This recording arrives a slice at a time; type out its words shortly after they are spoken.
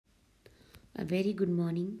A very good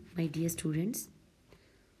morning, my dear students.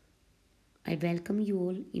 I welcome you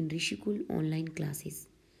all in Rishikul online classes.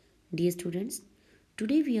 Dear students,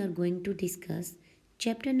 today we are going to discuss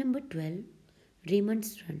chapter number 12,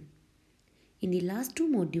 Raymond's Run. In the last two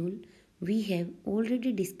modules, we have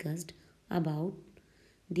already discussed about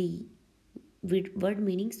the word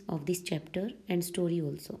meanings of this chapter and story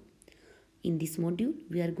also. In this module,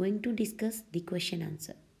 we are going to discuss the question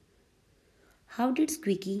answer. How did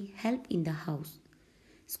Squeaky help in the house?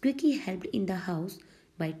 Squeaky helped in the house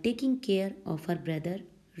by taking care of her brother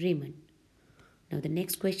Raymond. Now the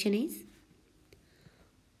next question is,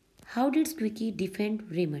 how did Squeaky defend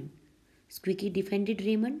Raymond? Squeaky defended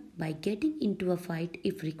Raymond by getting into a fight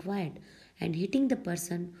if required and hitting the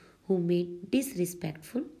person who made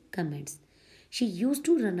disrespectful comments. She used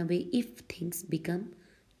to run away if things become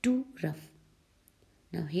too rough.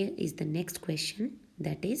 Now here is the next question,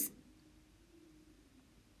 that is,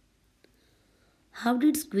 how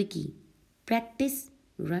did Squeaky practice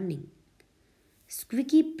running?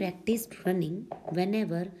 Squeaky practiced running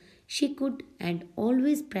whenever she could and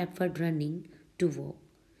always preferred running to walk.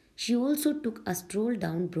 She also took a stroll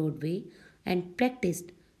down Broadway and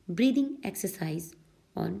practiced breathing exercise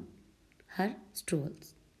on her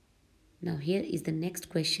strolls. Now here is the next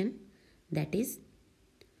question, that is,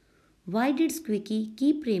 why did Squeaky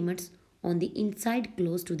keep Raymond on the inside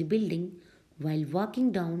close to the building while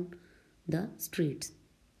walking down the streets?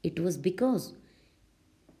 It was because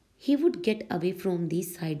he would get away from the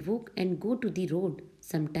sidewalk and go to the road.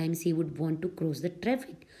 Sometimes he would want to cross the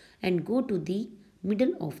traffic and go to the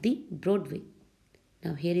middle of the Broadway.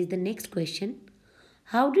 Now here is the next question.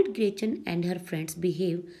 How did Gretchen and her friends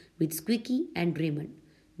behave with Squeaky and Raymond?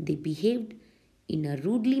 They behaved in a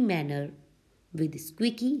rudely manner with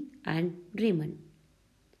Squeaky and Raymond.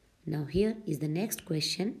 Now here is the next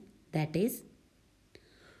question, that is,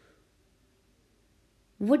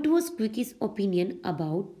 what was Squeaky's opinion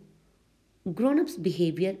about grown-ups'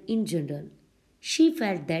 behavior in general? She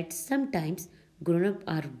felt that sometimes grown-ups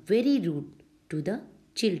are very rude to the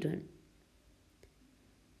children.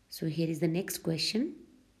 So here is the next question.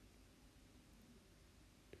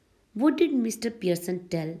 What did Mr. Pearson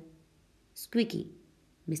tell Squeaky?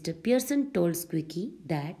 Mr. Pearson told Squeaky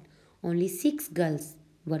that only 6 girls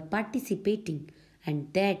were participating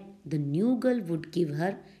and that the new girl would give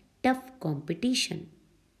her tough competition.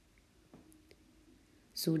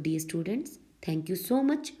 So dear students, thank you so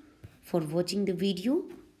much for watching the video.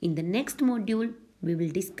 In the next module, we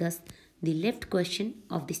will discuss the left question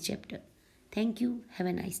of this chapter. Thank you. Have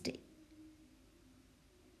a nice day.